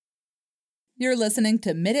You're listening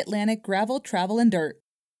to Mid-Atlantic Gravel, Travel, and Dirt.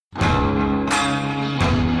 Hi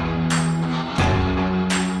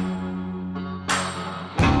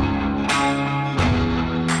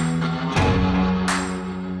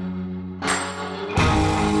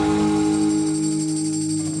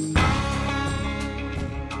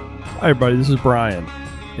everybody, this is Brian,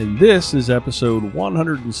 and this is episode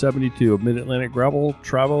 172 of Mid-Atlantic Gravel,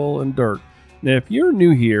 Travel, and Dirt. Now, if you're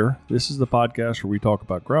new here, this is the podcast where we talk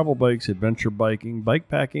about gravel bikes, adventure biking, bike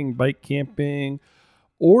packing, bike camping,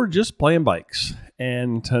 or just playing bikes.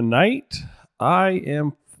 And tonight, I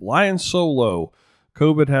am flying solo.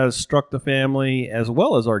 COVID has struck the family as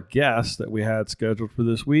well as our guests that we had scheduled for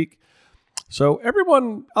this week. So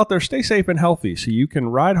everyone out there, stay safe and healthy so you can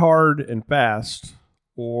ride hard and fast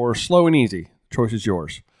or slow and easy. The choice is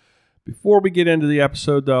yours. Before we get into the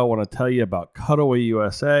episode, though, I want to tell you about Cutaway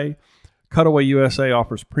USA. Cutaway USA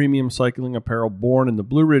offers premium cycling apparel born in the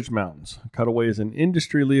Blue Ridge Mountains. Cutaway is an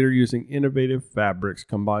industry leader using innovative fabrics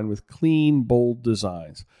combined with clean, bold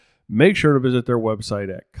designs. Make sure to visit their website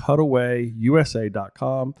at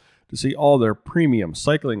cutawayusa.com to see all their premium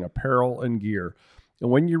cycling apparel and gear. And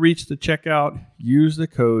when you reach the checkout, use the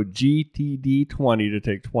code GTD20 to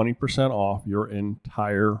take 20% off your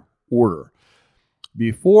entire order.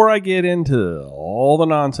 Before I get into all the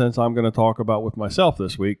nonsense I'm going to talk about with myself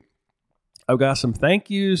this week, I've got some thank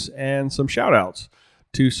yous and some shout outs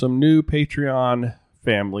to some new Patreon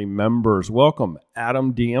family members. Welcome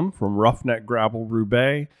Adam Diem from Roughneck Gravel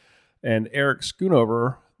Roubaix and Eric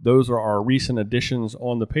Schoonover. Those are our recent additions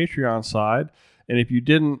on the Patreon side. And if you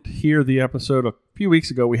didn't hear the episode a few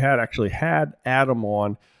weeks ago, we had Adam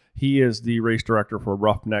on. He is the race director for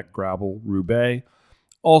Roughneck Gravel Roubaix.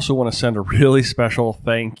 Also want to send a really special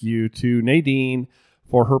thank you to Nadine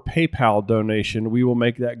for her PayPal donation. We will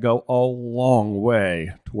make that go a long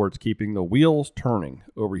way towards keeping the wheels turning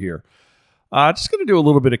over here. Just going to do a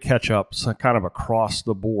little bit of catch-up, so kind of across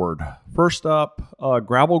the board. First up,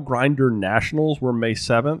 Gravel Grinder Nationals were May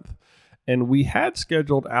 7th. And we had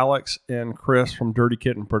scheduled Alex and Chris from Dirty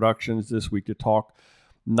Kitten Productions this week to talk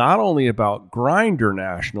not only about Grinder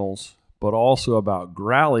Nationals, but also about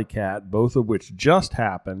Grally Cat, both of which just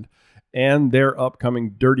happened, and their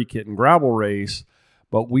upcoming Dirty Kitten Gravel race.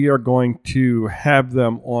 But we are going to have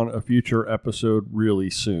them on a future episode really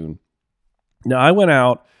soon. Now, I went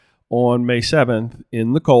out on May 7th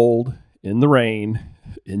in the cold, in the rain,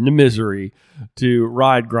 in the misery to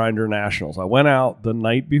ride Grinder Nationals. I went out the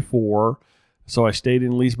night before, so I stayed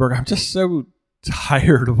in Leesburg. I'm just so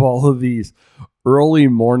tired of all of these early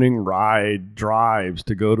morning drives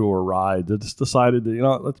to go to a ride. I just decided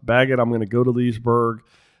that, let's bag it. I'm going to go to Leesburg,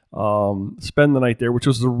 spend the night there, which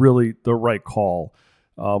was the right call.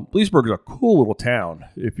 Leesburg is a cool little town.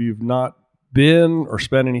 If you've not been or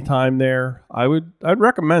spent any time there, I'd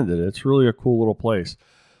recommend it. It's really a cool little place.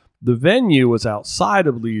 The venue was outside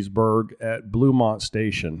of Leesburg at Bluemont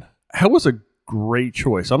Station. That was a great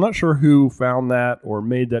choice. I'm not sure who found that or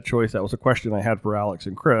made that choice. That was a question I had for Alex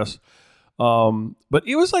and Chris. But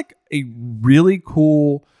it was like a really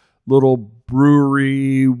cool little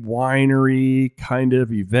brewery, winery kind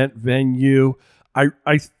of event venue.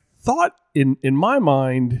 I thought in my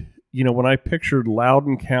mind, when I pictured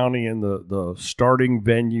Loudoun County and the starting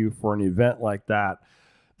venue for an event like that,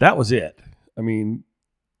 that was it. I mean,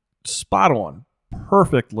 spot on,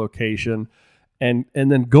 perfect location. And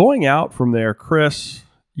then going out from there, Chris,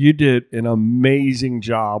 you did an amazing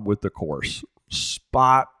job with the course.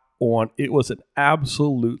 Spot on. It was an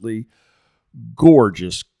absolutely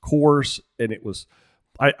gorgeous course. And it was,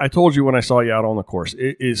 I told you when I saw you out on the course,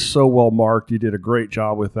 it is so well marked. You did a great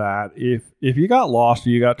job with that. If you got lost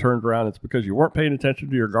or you got turned around, it's because you weren't paying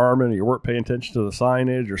attention to your Garmin or you weren't paying attention to the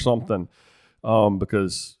signage or something,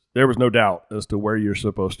 because there was no doubt as to where you're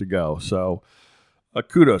supposed to go. So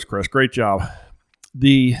kudos, Chris. Great job.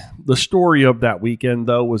 The story of that weekend,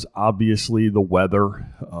 though, was obviously the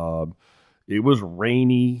weather. It was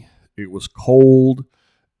rainy. It was cold.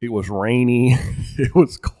 It was rainy. It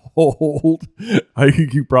was cold. I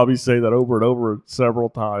think you probably say that over and over several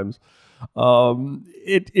times.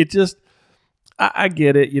 It just, I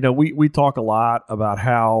get it. We talk a lot about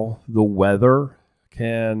how the weather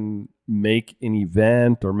can make an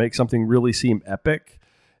event or make something really seem epic,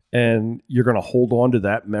 and you're going to hold on to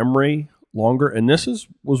that memory longer. And this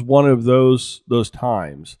was one of those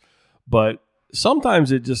times, but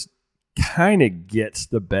sometimes it just kind of gets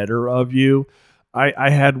the better of you. I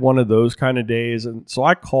had one of those kind of days, and so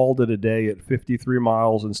I called it a day at 53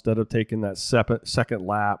 miles instead of taking that second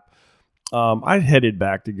lap. I headed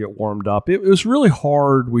back to get warmed up. It was really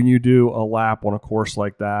hard when you do a lap on a course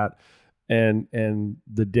like that, and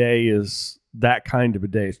the day is that kind of a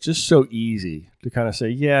day. It's just so easy to kind of say,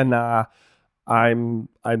 yeah, nah, I'm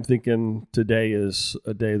thinking today is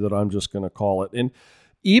a day that I'm just going to call it. And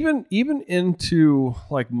even into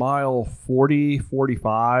like mile 40,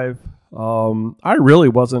 45, I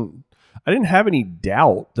didn't have any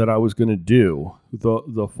doubt that I was going to do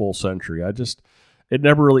the full century. It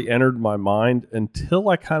never really entered my mind until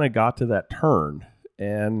I kind of got to that turn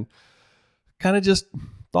and kind of just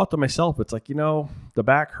thought to myself, it's like, the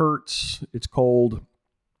back hurts, it's cold.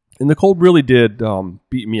 And the cold really did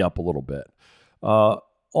beat me up a little bit.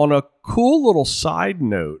 On a cool little side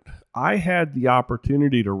note, I had the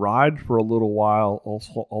opportunity to ride for a little while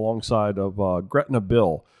also alongside of Gretna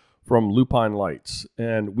Bill from Lupine Lights.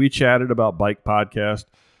 And we chatted about bike podcast.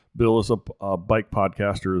 Bill is a bike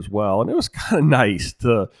podcaster as well. And it was kind of nice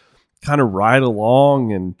to kind of ride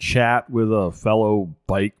along and chat with a fellow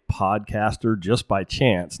bike podcaster just by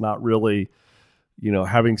chance, not really,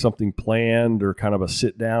 having something planned or kind of a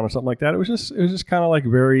sit down or something like that. It was just kind of like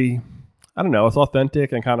very, I don't know, it's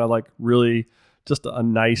authentic and kind of like really just a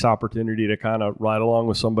nice opportunity to kind of ride along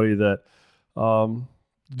with somebody that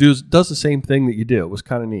does the same thing that you do. It was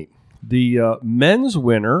kind of neat. The men's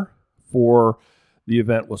winner for the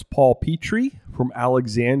event was Paul Petrie from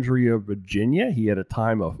Alexandria, Virginia. He had a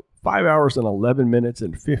time of 5 hours and 11 minutes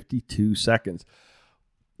and 52 seconds.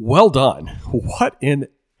 Well done. What an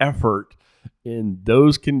effort in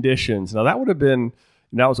those conditions. Now, that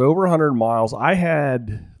was over 100 miles. I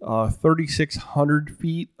had 3,600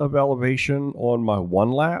 feet of elevation on my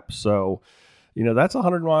one lap. So, that's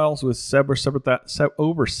 100 miles with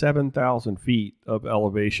over 7,000 feet of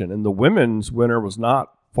elevation. And the women's winner was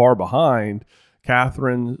not far behind,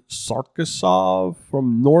 Catherine Sarkisov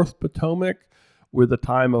from North Potomac, with a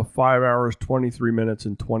time of 5 hours, 23 minutes,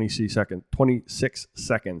 and 26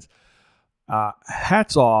 seconds.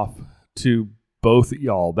 Hats off to both of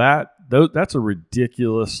y'all. That's a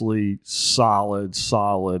ridiculously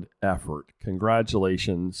solid effort.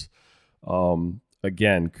 Congratulations.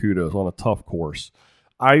 Again, kudos on a tough course.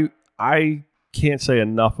 I can't say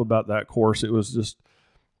enough about that course. It was just,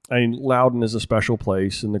 Loudon is a special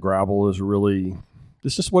place, and the gravel is really,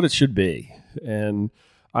 it's just what it should be. And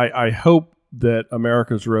I hope that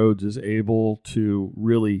America's Roads is able to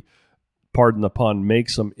really, pardon the pun, make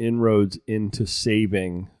some inroads into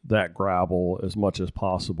saving that gravel as much as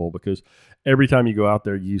possible, because every time you go out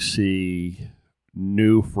there, you see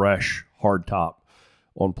new, fresh hardtop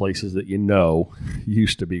on places that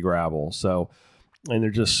used to be gravel. So, and they're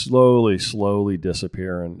just slowly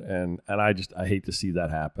disappearing, and I hate to see that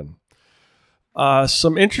happen.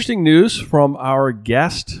 Some interesting news from our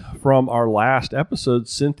guest from our last episode,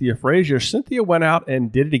 Cynthia Frazier. Cynthia went out and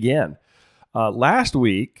did it again. Last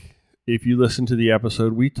week, if you listen to the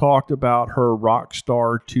episode, we talked about her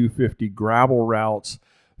Rockstar 250 gravel routes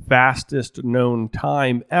fastest known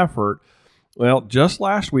time effort. Well, just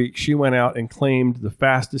last week, she went out and claimed the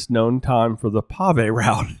fastest known time for the Pave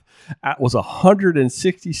route. That was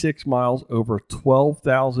 166 miles over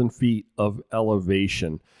 12,000 feet of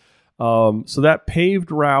elevation. So that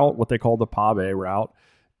paved route, what they call the Pave route,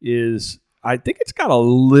 I think it's got a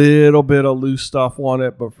little bit of loose stuff on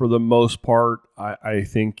it, but for the most part, I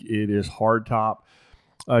think it is hardtop.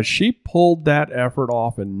 She pulled that effort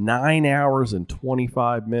off in 9 hours and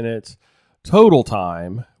 25 minutes total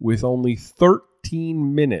time, with only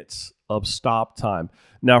 13 minutes of stop time.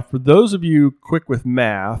 Now, for those of you quick with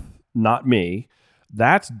math, not me,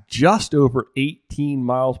 that's just over 18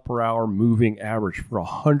 miles per hour moving average for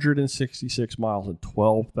 166 miles and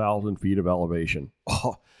 12,000 feet of elevation.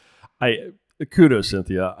 Kudos,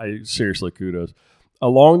 Cynthia. Seriously, kudos.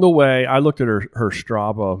 Along the way, I looked at her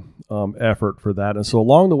Strava effort for that. And so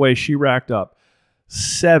along the way, she racked up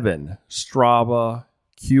 7 Strava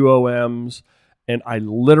QOMs, and I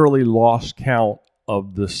literally lost count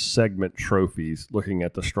of the segment trophies looking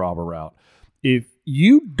at the Strava route. If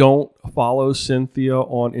you don't follow Cynthia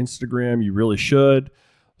on Instagram, you really should.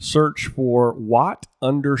 Search for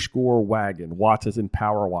Watt_wagon. Watts as in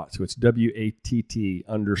power watt. So it's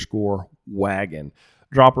WATT_wagon.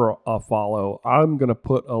 Drop her a follow. I'm going to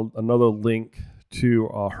put another link to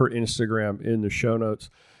her Instagram in the show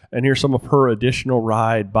notes. And here's some of her additional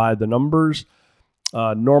ride by the numbers.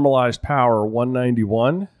 Normalized power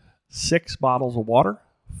 191, 6 bottles of water,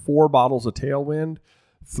 4 bottles of Tailwind,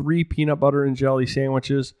 3 peanut butter and jelly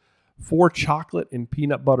sandwiches, 4 chocolate and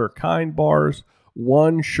peanut butter kind bars,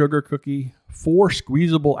 1 sugar cookie, 4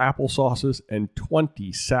 squeezable apple sauces, and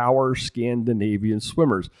 20 sour Scandinavian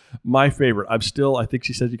swimmers. My favorite. I think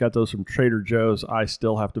she said you got those from Trader Joe's. I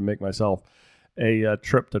still have to make myself a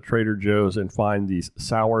trip to Trader Joe's and find these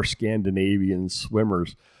sour Scandinavian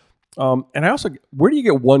swimmers. And I also, where do you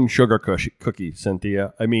get one sugar cookie,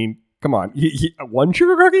 Cynthia? I mean, come on, one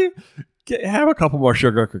sugar cookie? Have a couple more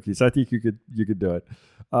sugar cookies. I think you could do it.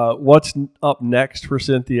 What's up next for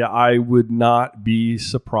Cynthia? I would not be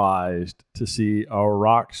surprised to see a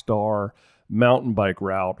Rockstar mountain bike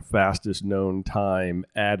route fastest known time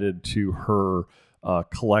added to her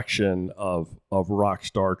collection of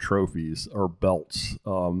Rockstar trophies or belts.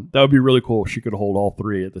 That would be really cool if she could hold all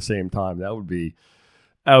three at the same time. That would be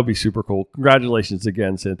super cool. Congratulations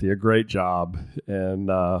again, Cynthia. Great job, and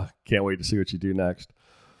can't wait to see what you do next.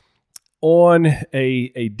 On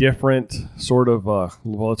a different sort of,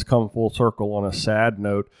 let's come full circle on a sad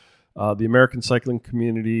note. The American cycling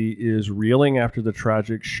community is reeling after the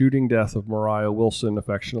tragic shooting death of Mariah Wilson,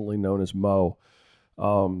 affectionately known as Mo.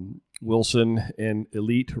 Wilson, an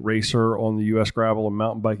elite racer on the U.S. gravel and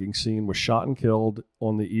mountain biking scene, was shot and killed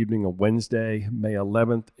on the evening of Wednesday, May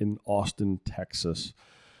 11th in Austin, Texas.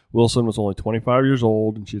 Wilson was only 25 years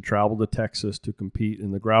old, and she had traveled to Texas to compete in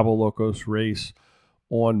the Gravel Locos race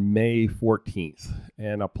on May 14th.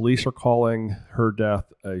 And police are calling her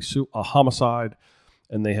death a homicide,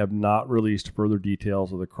 and they have not released further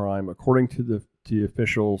details of the crime. According to the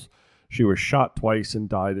officials, she was shot twice and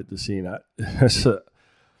died at the scene.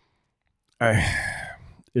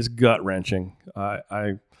 It's gut-wrenching.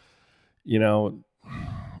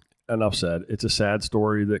 Enough said. It's a sad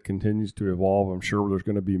story that continues to evolve. I'm sure there's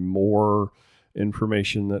going to be more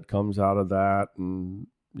information that comes out of that. And,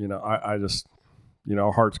 I just,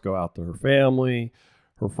 our hearts go out to her family,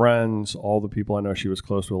 her friends, all the people. I know she was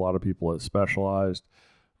close to a lot of people at Specialized.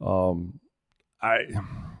 I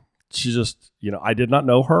did not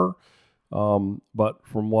know her. But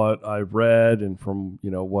from what I've read and from,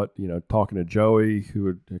 talking to Joey, who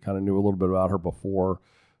had kind of knew a little bit about her before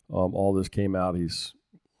all this came out, he's,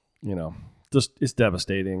 just it's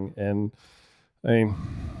devastating. And I mean,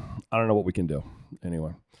 I don't know what we can do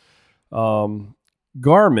anyway.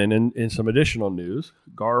 Garmin, in some additional news,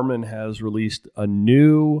 Garmin has released a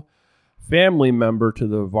new family member to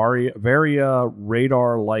the Varia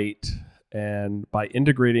radar light, and by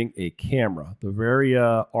integrating a camera, the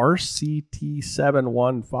Varia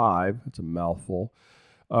RCT715, that's a mouthful,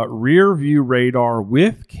 rear view radar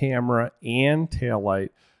with camera and taillight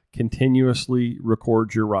continuously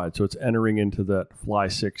records your ride. So it's entering into that Fly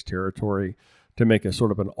 6 territory to make a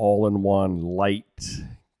sort of an all-in-one light,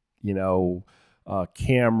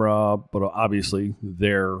 camera. But obviously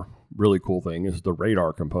their really cool thing is the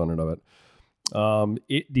radar component of it.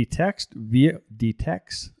 It detects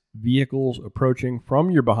vehicles approaching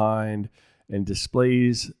from your behind and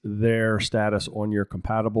displays their status on your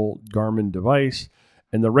compatible Garmin device.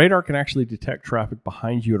 And the radar can actually detect traffic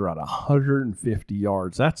behind you at around 150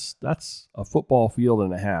 yards. That's a football field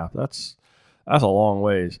and a half. That's a long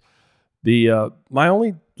ways. The my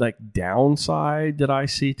only downside that I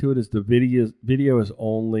see to it is the video is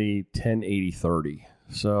only 1080/30.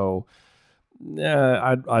 So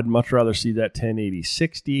I'd much rather see that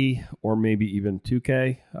 1080/60 or maybe even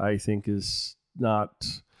 2K. I think is not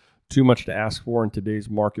too much to ask for in today's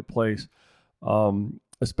marketplace.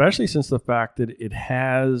 Especially since the fact that it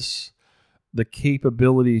has the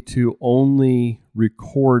capability to only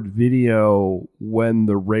record video when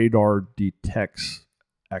the radar detects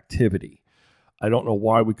activity. I don't know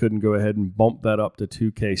why we couldn't go ahead and bump that up to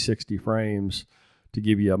 2K 60 frames to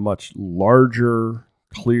give you a much larger,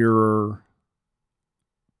 clearer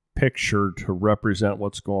picture to represent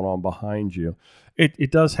what's going on behind you.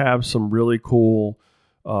 It does have some really cool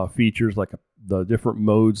features like the different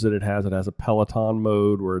modes that it has. It has a Peloton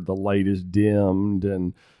mode where the light is dimmed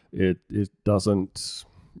and it doesn't,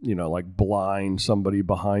 blind somebody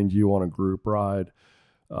behind you on a group ride.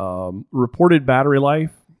 Reported battery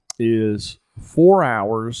life is 4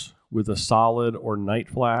 hours with a solid or night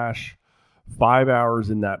flash, 5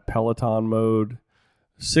 hours in that Peloton mode,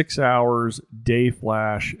 6 hours day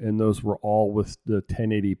flash, and those were all with the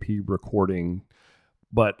 1080p recording.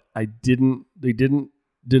 But they didn't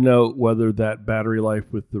denote whether that battery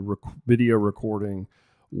life with the video recording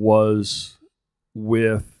was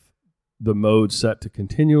with the mode set to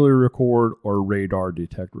continually record or radar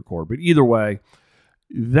detect record. But either way,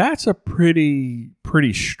 that's a pretty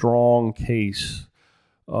strong case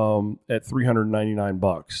at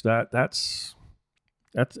 $399.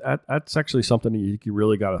 That's actually something that you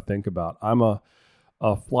really got to think about. I'm a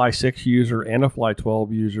Fly 6 user and a Fly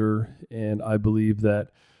 12 user, and I believe that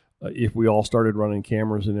if we all started running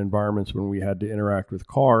cameras in environments when we had to interact with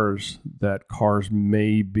cars, that cars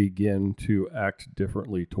may begin to act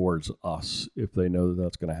differently towards us if they know that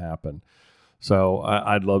that's going to happen. So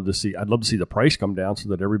I'd love to see the price come down so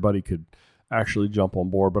that everybody could actually jump on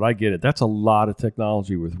board. But I get it. That's a lot of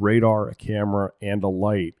technology with radar, a camera, and a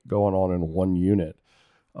light going on in one unit.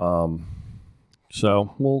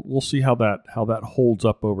 So we'll see how that holds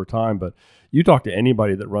up over time. But you talk to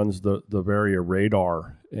anybody that runs the Varia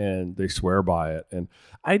radar, and they swear by it. And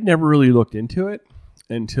I'd never really looked into it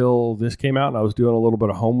until this came out, and I was doing a little bit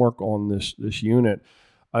of homework on this unit.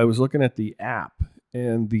 I was looking at the app,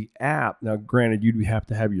 and the app, now granted, you'd have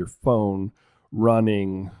to have your phone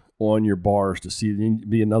running on your bars to see,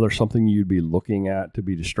 be another something you'd be looking at to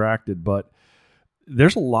be distracted, but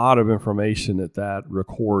there's a lot of information that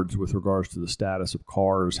records with regards to the status of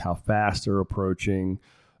cars, how fast they're approaching,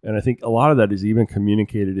 and I think a lot of that is even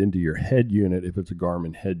communicated into your head unit if it's a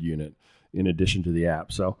Garmin head unit in addition to the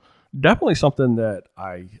app. So definitely something that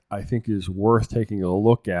I think is worth taking a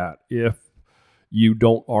look at if you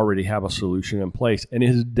don't already have a solution in place. And it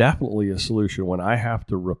is definitely a solution when I have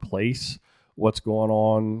to replace what's going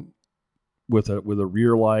on with a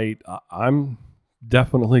rear light. I'm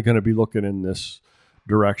definitely going to be looking in this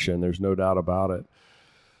direction. There's no doubt about it.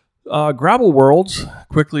 Gravel Worlds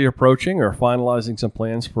quickly approaching or finalizing some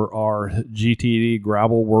plans for our GTD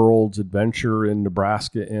Gravel Worlds adventure in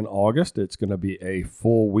Nebraska in August. It's going to be a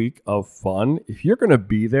full week of fun. If you're going to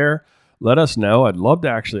be there, let us know. I'd love to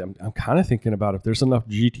actually, I'm kind of thinking about if there's enough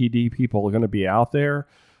GTD people going to be out there,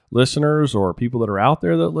 listeners or people that are out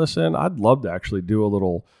there that listen, I'd love to actually do a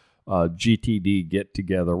little GTD get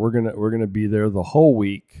together. We're gonna be there the whole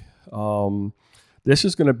week. This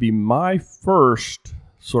is going to be my first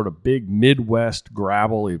sort of big Midwest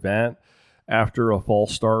gravel event after a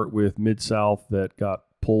false start with Mid-South that got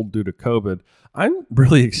pulled due to COVID. I'm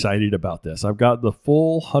really excited about this. I've got the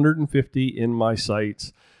full 150 in my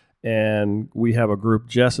sights, and we have a group.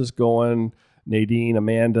 Jess is going, Nadine,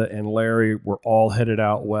 Amanda, and Larry were all headed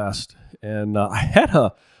out west. And I had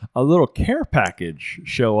a little care package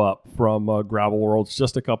show up from Gravel Worlds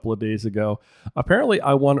just a couple of days ago. Apparently,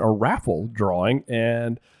 I won a raffle drawing,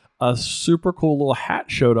 and a super cool little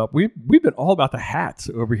hat showed up. We've been all about the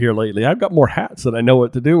hats over here lately. I've got more hats than I know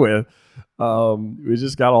what to do with. We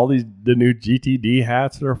just got all the new GTD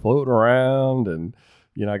hats that are floating around, and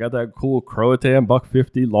I got that cool Croatan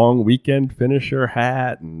 $150 long weekend finisher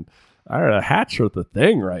hat, and I don't know, hats are the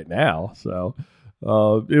thing right now. So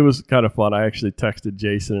it was kind of fun. I actually texted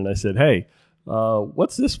Jason and I said, "Hey,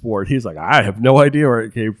 what's this for?" And he's like, "I have no idea where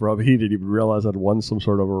it came from." He didn't even realize I'd won some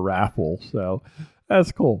sort of a raffle. So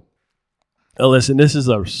that's cool. Now, listen, this is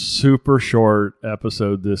a super short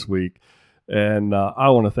episode this week, and I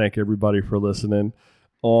want to thank everybody for listening.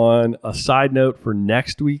 On a side note, for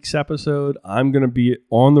next week's episode, I'm going to be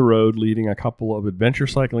on the road leading a couple of adventure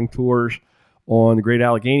cycling tours on the Great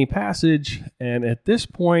Allegheny Passage. And at this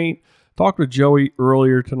point, talked with Joey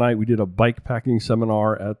earlier tonight. We did a bike packing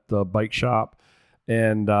seminar at the bike shop,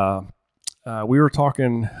 and we were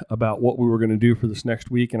talking about what we were going to do for this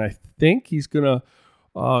next week. And I think he's going to,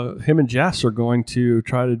 him and Jess are going to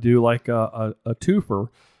try to do like a twofer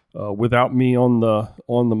without me on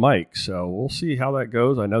the mic. So we'll see how that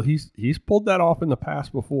goes. I know he's pulled that off in the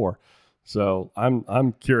past before. So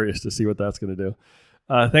I'm curious to see what that's going to do.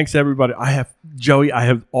 Thanks, everybody. I have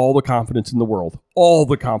all the confidence in the world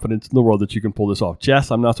that you can pull this off.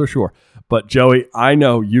 Jess, I'm not so sure. But Joey, I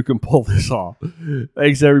know you can pull this off.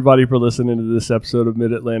 Thanks, everybody, for listening to this episode of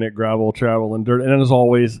Mid-Atlantic Gravel, Travel, and Dirt. And as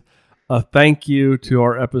always, a thank you to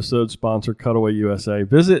our episode sponsor, Cutaway USA.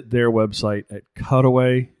 Visit their website at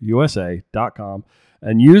cutawayusa.com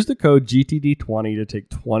and use the code GTD20 to take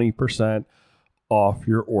 20% off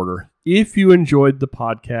your order. If you enjoyed the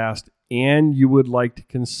podcast and you would like to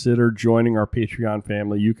consider joining our Patreon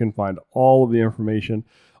family, you can find all of the information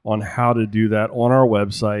on how to do that on our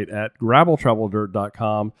website at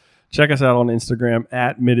graveltraveldirt.com. Check us out on Instagram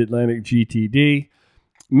at MidAtlanticGTD.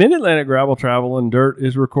 Mid-Atlantic Gravel, Travel, and Dirt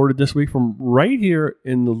is recorded this week from right here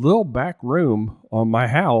in the little back room on my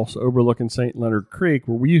house overlooking St. Leonard Creek,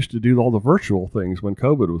 where we used to do all the virtual things when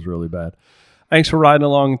COVID was really bad. Thanks for riding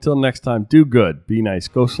along. Until next time, do good, be nice,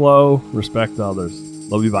 go slow, respect others.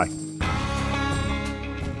 Love you, bye.